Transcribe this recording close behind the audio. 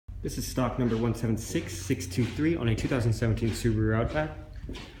This is stock number 176623 on a 2017 Subaru Outback.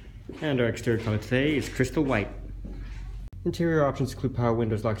 And our exterior color today is crystal white. Interior options include power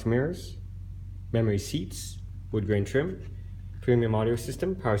windows, locks, mirrors, memory seats, wood grain trim, premium audio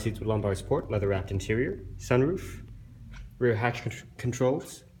system, power seats with lumbar support, leather wrapped interior, sunroof, rear hatch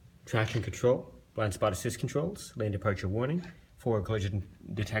controls, traction control, blind spot assist controls, lane departure warning, forward collision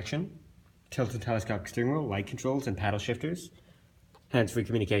detection, tilt and telescopic steering wheel, light controls and paddle shifters, hands-free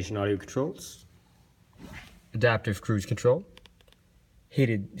communication audio controls, adaptive cruise control,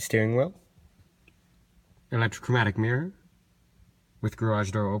 heated steering wheel, electrochromatic mirror with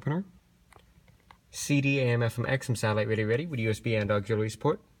garage door opener, CD, AM, FM, XM satellite radio ready with USB and auxiliary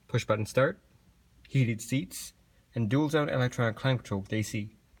support, push button start, heated seats, and dual zone electronic climate control with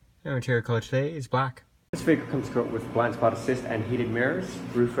AC. Our interior color today is black. This vehicle comes equipped with blind spot assist and heated mirrors,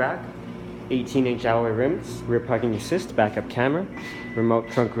 roof rack, 18-inch alloy rims, rear parking assist, backup camera, remote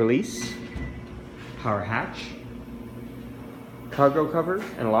trunk release, power hatch, cargo cover,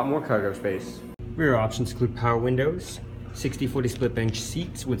 and a lot more cargo space. Rear options include power windows, 60/40 split bench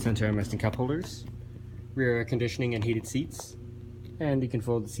seats with center armrest and cup holders, rear air conditioning and heated seats, and you can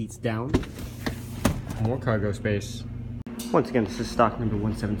fold the seats down. More cargo space. Once again, this is stock number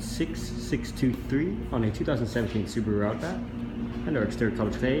 176623 on a 2017 Subaru Outback, and our exterior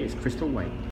color today is crystal white.